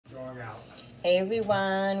Hey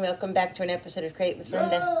everyone, welcome back to an episode of Create with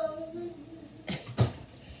Linda.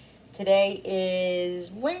 Today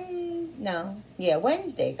is Wednesday,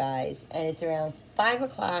 guys, and it's around 5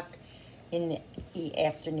 o'clock in the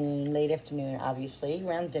afternoon, late afternoon, obviously,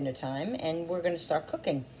 around dinner time, and we're going to start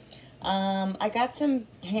cooking. I got some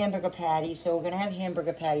hamburger patties, so we're going to have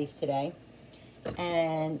hamburger patties today,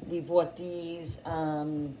 and we bought these, I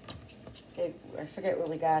forget where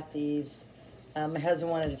we got these. My husband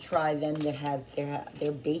wanted to try them. They have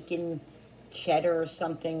their bacon cheddar or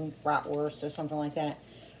something, bratwurst or something like that.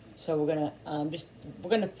 So we're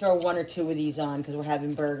gonna throw one or two of these on because we're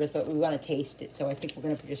having burgers, but we want to taste it. So I think we're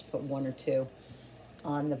gonna just put one or two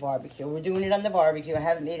on the barbecue. We're doing it on the barbecue. I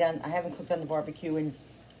haven't cooked on the barbecue in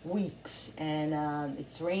weeks, and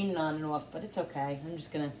it's raining on and off, but it's okay. I'm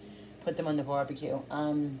just gonna put them on the barbecue.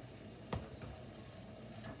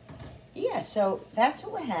 Yeah, so that's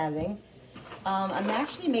what we're having. I'm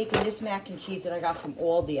actually making this mac and cheese that I got from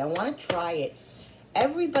Aldi. I want to try it.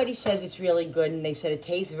 Everybody says it's really good, and they said it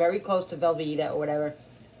tastes very close to Velveeta or whatever.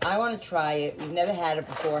 I want to try it. We've never had it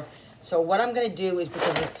before. So what I'm going to do is,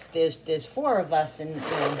 because there's four of us, and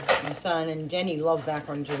my son and Jenny love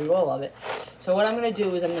macaroni and cheese. We all love it. So what I'm going to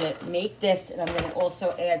do is I'm going to make this, and I'm going to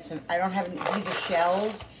also add some, I don't have any, these are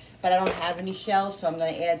shells, but I don't have any shells, so I'm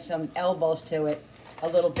going to add some elbows to it. A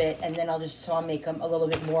little bit, and then I'll make them a little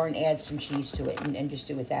bit more and add some cheese to it and just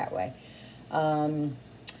do it that way.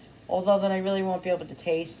 Although then I really won't be able to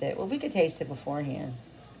taste it. Well, we could taste it beforehand.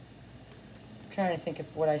 I'm trying to think of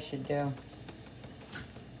what I should do.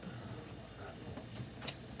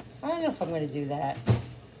 I don't know if I'm going to do that.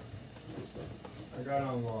 I got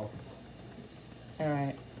on wall. All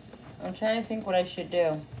right. I'm trying to think what I should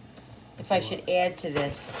do. If I should add to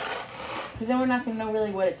this. Because then we're not going to know really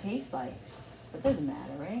what it tastes like. It doesn't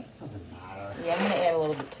matter, right? Doesn't matter. Yeah, I'm going to add a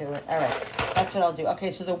little bit to it. All right, that's what I'll do. Okay,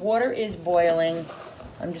 so the water is boiling.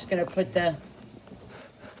 I'm just going to put I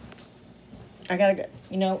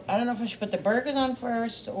don't know if I should put the burgers on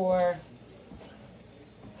first or...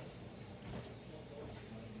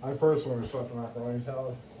 I personally start the macaroni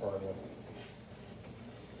salad or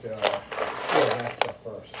that stuff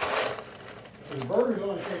first. The burgers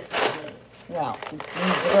only take 10 minutes. Well, the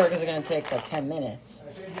burgers are going to take like 10 minutes.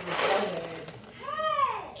 I said you were excited.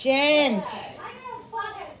 Jen!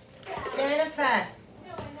 Jennifer!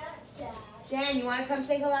 Jen, you want to come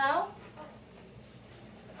say hello?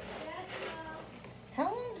 How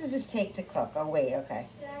long does this take to cook? Oh, wait, okay.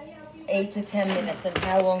 8 to 10 minutes. And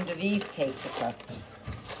how long do these take to cook?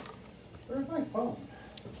 Where's my phone?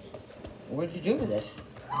 What did you do with it?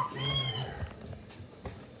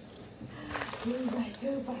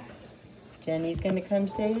 Jenny's going to come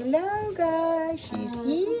say hello, guys. She's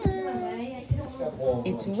here.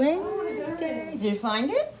 It's Wednesday. Did you find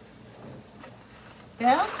it?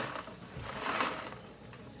 Belle?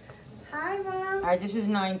 Hi, Mom. All right, this is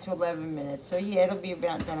 9 to 11 minutes. So, yeah, it'll be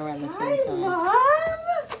about done around the same Hi, time. Mom.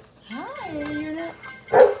 Hi, you're not...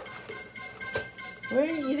 Where are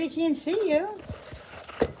you? They can't see you.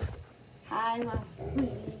 Hi, Mom.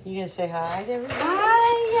 You going to say hi to everybody? Hi,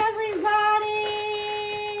 everybody.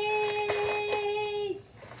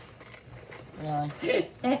 Really?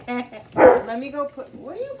 Let me go put...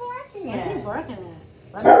 What are you barking at? What's he barking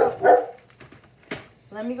at?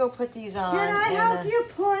 Let me go put these on. Can I help you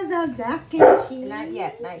pour the mac and cheese? Not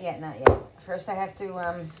yet. First I have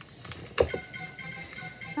to,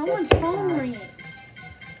 Someone's phone ringing.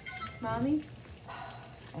 Mommy?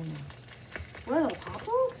 I know. What are those hot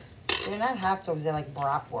dogs? They're not hot dogs, they're like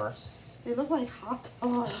bratwurst. They look like hot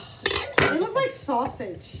dogs. They look like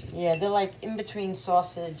sausage. Yeah, they're like in between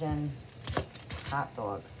sausage and hot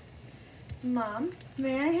dog. Mom,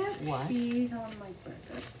 may I have What? cheese on my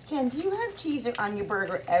burger? Jen, do you have cheese on your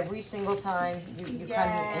burger every single time you come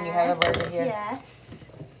Yes. and you have a burger here? Yes.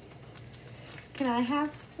 Can I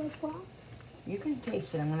have flip-flop? You can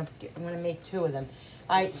taste it. I'm gonna make 2 of them.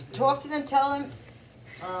 All right, talk to them. Tell them.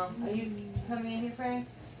 Are you coming in here, Frank?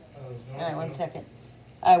 All right, 1 second.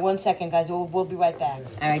 All right, 1 second, guys. We'll be right back.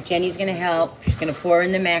 All right, Jenny's gonna help. She's gonna pour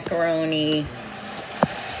in the macaroni,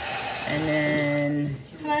 and then.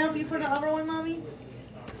 Can I help you for the other one, Mommy?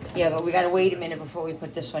 Yeah, but we gotta wait a minute before we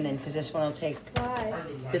put this one in, because this one will take. Why?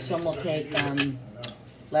 This one will take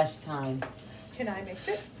less time. Can I mix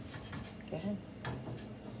it? Go ahead.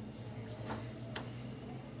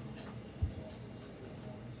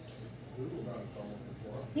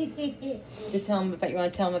 You tell them about. You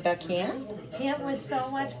want to tell them about camp? Camp was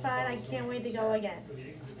so much fun. I can't wait to go again.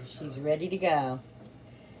 She's ready to go.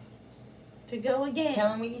 To go again. Tell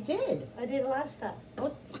them what you did. I did a lot of stuff.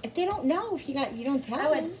 Well, if they don't know, if you don't tell I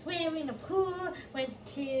went them. swimming in the pool. Went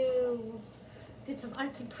to Did some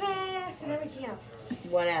arts and crafts and everything else.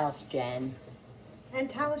 What else, Jen? And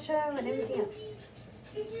talent show and everything else.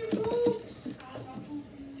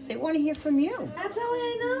 They want to hear from you. That's all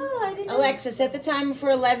I know. I didn't know. Alexa, set the timer for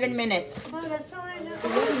 11 minutes. Oh, that's all I know.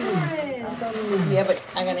 Yeah, but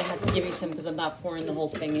I'm going to have to give you some because I'm not pouring the whole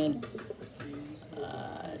thing in.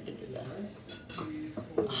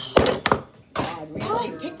 Oh, God,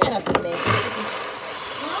 really? Pick that up with me.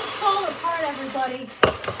 Mom's falling apart, everybody.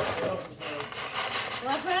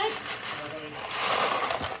 What, Frank?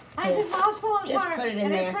 I said mom's falling Just apart. put it in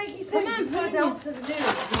and there. then Frankie said, Come on, put what it in. else is new?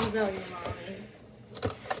 Here you go, your mommy.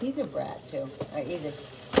 He's a brat, too. He's a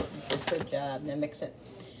good job. Now mix it.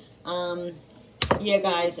 Yeah,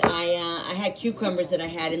 guys, I had cucumbers that I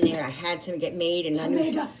had in there. I had to get made, and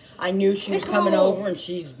I knew she was coming over, and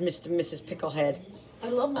she's Mr. and Mrs. Picklehead. I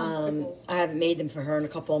love mom's pickles. I haven't made them for her in a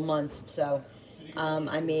couple of months, so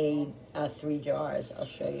I made 3 jars. I'll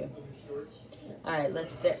show you. All right,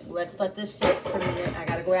 let's let this sit for a minute. I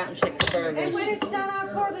gotta go out and check the burgers. And when it's done, I'll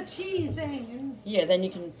pour the cheese thing. Yeah, then you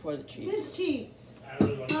can pour the cheese. This cheese.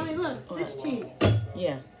 Mommy, look, this cheese.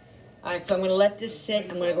 Yeah. All right, so I'm gonna let this sit.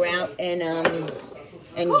 I'm gonna go out and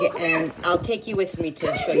I'll take you with me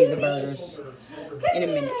to show you the burgers in a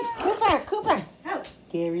minute. Cooper. Oh.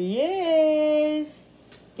 There he is.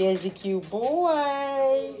 There's a cute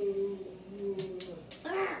boy.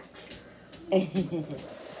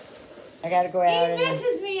 I gotta go out He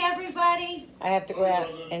misses me, everybody. I have to go out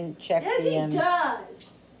and check Yes, he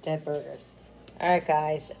does. dead burgers. All right,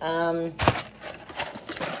 guys.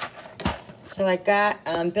 So I got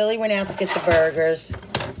Billy went out to get the burgers.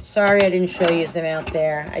 Sorry I didn't show you them out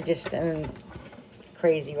there. I'm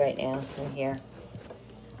crazy right now in here.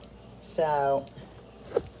 So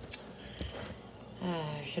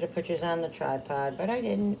I should have put yours on the tripod, but I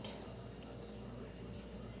didn't.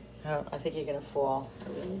 Oh, I think you're gonna fall.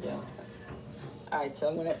 I really do. All right, so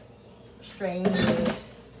I'm gonna strain these.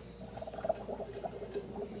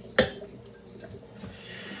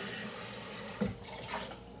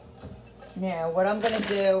 Now, what I'm gonna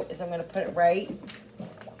do is I'm gonna put it right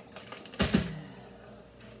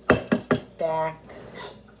back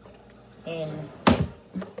in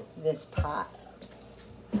this pot.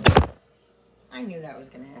 I knew that was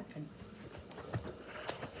gonna happen.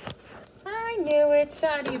 I knew it.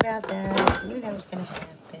 Sorry about that. I knew that was gonna happen.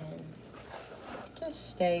 Just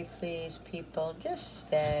stay, please, people. Just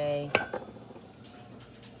stay.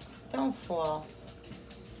 Don't fall.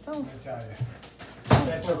 Don't. I tell you,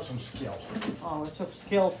 that took some skill. Oh, it took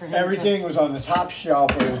skill for him. Everything was on the top shelf,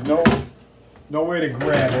 but there was no way to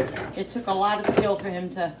grab it. It took a lot of skill for him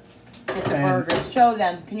to get the And- burgers. Show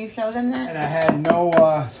them. Can you show them that? And I had no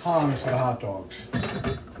tongs for the hot dogs.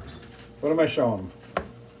 What am I showing them?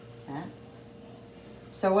 Huh?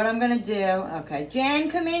 So what I'm gonna do? Okay, Jen,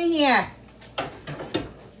 come in here.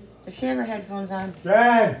 Does she have her headphones on?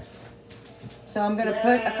 Dad! So I'm gonna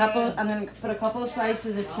put a couple. I'm gonna put a couple of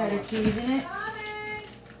slices of cheddar cheese in it,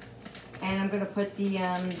 and I'm gonna put the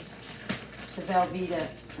Velveeta.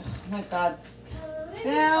 Oh my God,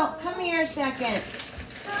 Bill, come here a second.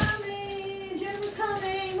 Coming. Jen was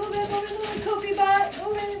coming. Move it, Koopy butt.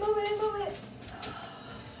 Move it.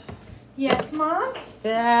 Yes, Mom?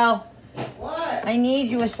 Bill, What? I need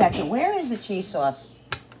you a second. Where is the cheese sauce?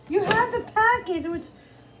 You have the packet. It's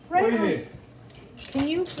right What do you on need? Can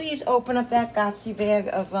you please open up that Gotsy bag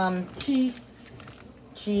of cheese.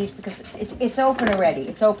 cheese because it's open already.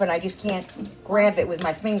 It's open. I just can't grab it with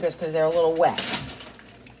my fingers because they're a little wet.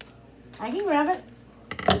 I can grab it.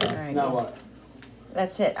 All right. Now what?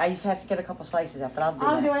 That's it. I just have to get a couple slices up, but I'll do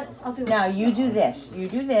I'll that. do it. I'll do it. Now you do this. You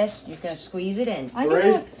do this. You're gonna squeeze it in. I can do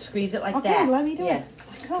it. Squeeze it like Okay, that. let me do yeah. it.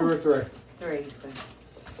 2 or 3? 3.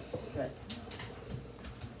 Good.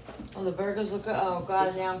 Oh, the burgers look good. Oh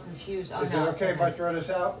God, now I'm confused. Oh Is it no. okay if I throw this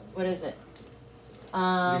out? What is it?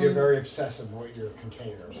 You get very obsessive with your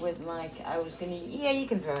containers. With my, I was gonna. Yeah, you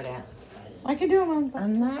can throw it out. I can do it, Mom.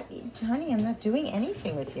 I'm not, honey. I'm not doing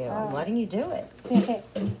anything with you. I'm Oh. letting you do it.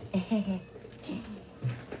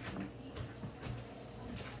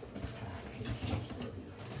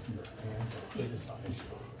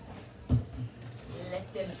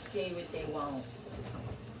 Let them say what they want.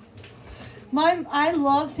 I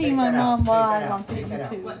love seeing Take my that out. mom Take that live out. on Take that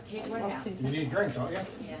out. Facebook. What? Take what Love out? seeing You need drinks, don't you?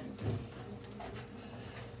 Yeah.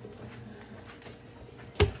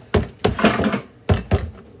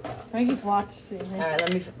 Frankie's watching me. All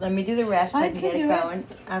right, let me do the rest so I I can can get it do it. going.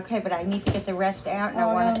 Okay, but I need to get the rest out, and I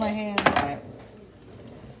Oh, want no, to. my hand. All right.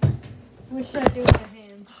 What should I do with my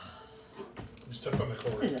hand? Just tip on the This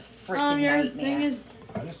cord. is a freaking Your nightmare. thing is,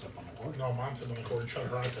 I just up on the board. No, mom tipped on the cord. Trying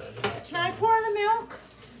to run it there. can I pour the milk?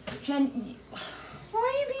 Jen, Why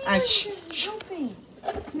are you Shh, shh. Help me.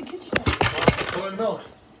 In the kitchen. Boiling milk.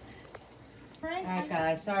 Frank, Alright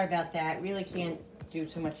guys, sorry about that. Really can't do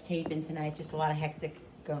too much taping tonight. Just a lot of hectic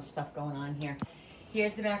stuff going on here.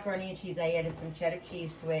 Here's the macaroni and cheese. I added some cheddar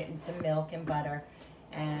cheese to it and some milk and butter.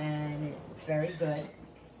 And it's very good.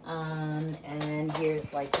 And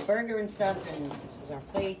here's like the burger and stuff. And this is our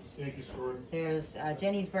plates. Thank you, Scored. There's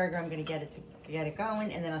Jenny's burger. I'm gonna get it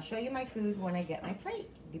going. And then I'll show you my food when I get my plate.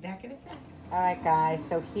 Be back in a sec. Alright guys,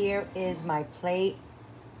 so here is my plate.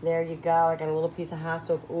 There you go. I got a little piece of hot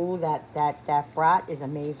dog. Ooh, that brat is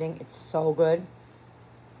amazing. It's so good.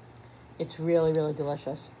 It's really, really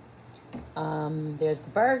delicious. There's the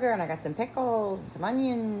burger, and I got some pickles, and some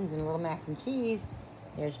onions, and a little mac and cheese.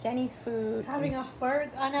 There's Jenny's food. I'm having a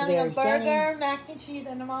burger, Jenny. mac and cheese,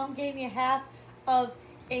 and the mom gave me half of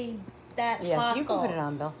that Yes, hot you can dog. put it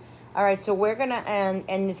on, Bill. All right, so we're gonna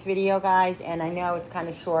end this video, guys, and I know it's kind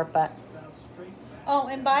of short, but Oh,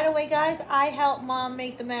 and by the way, guys, I helped Mom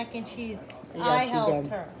make the mac and cheese. I yes, you helped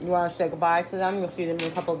did. her. You want to say goodbye to them? You'll see them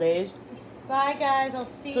in a couple of days. Bye, guys. I'll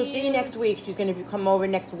see So you. see you next week. She's gonna come over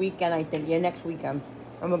next weekend, I think. Yeah, next weekend,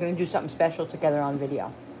 and we're gonna do something special together on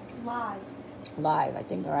video, live, I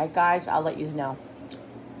think. All right, guys, I'll let you know.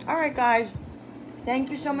 All right, guys,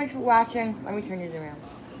 thank you so much for watching. Let me turn these around.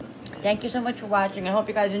 Thank you so much for watching. I hope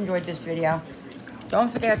you guys enjoyed this video. Don't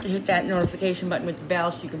forget to hit that notification button with the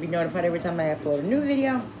bell so you can be notified every time I upload a new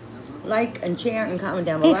video. Like and share and comment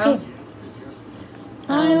down below.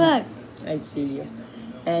 I see you.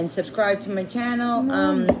 And subscribe to my channel,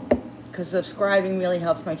 because subscribing really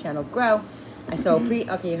helps my channel grow.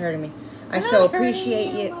 Okay, you're hurting me. I so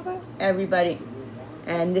appreciate you, everybody.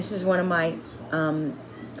 And this is one of my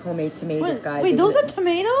homemade tomatoes, guys. Wait, those are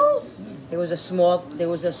tomatoes? There was a small Mom,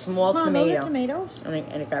 those tomato, are tomatoes?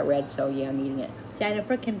 and it got red. So yeah, I'm eating it.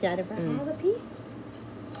 Jennifer, can Jennifer have a piece?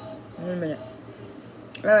 In a minute.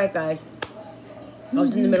 All right, guys. I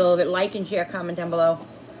was in the middle of it. Like and share, comment down below.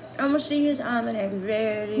 And we'll see you on the next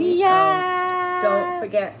video. Yeah.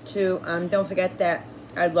 Don't forget that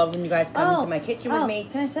I love when you guys come into my kitchen with me.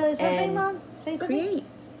 Can I tell you something, and Mom? Say something. Create.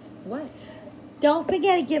 What? Don't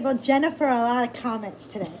forget to give Jennifer a lot of comments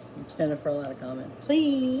today. Jennifer, a lot of comments.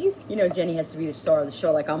 Please. You know Jenny has to be the star of the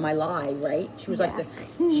show, like on my live, right? She was like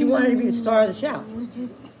she wanted to be the star of the show.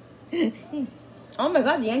 Oh my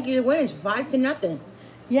God, the Yankees are winning. It's 5-0.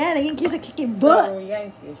 Yeah, the Yankees are kicking butt. Oh,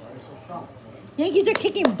 Yankees. Yankees are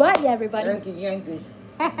kicking butt, everybody. Yankees.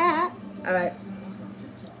 All right.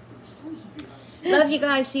 Love you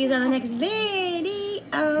guys. See you on the next video.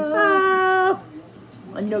 Oh.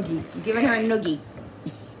 A noogie. I'm giving her a noogie.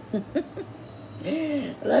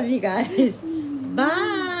 Love you guys. Bye.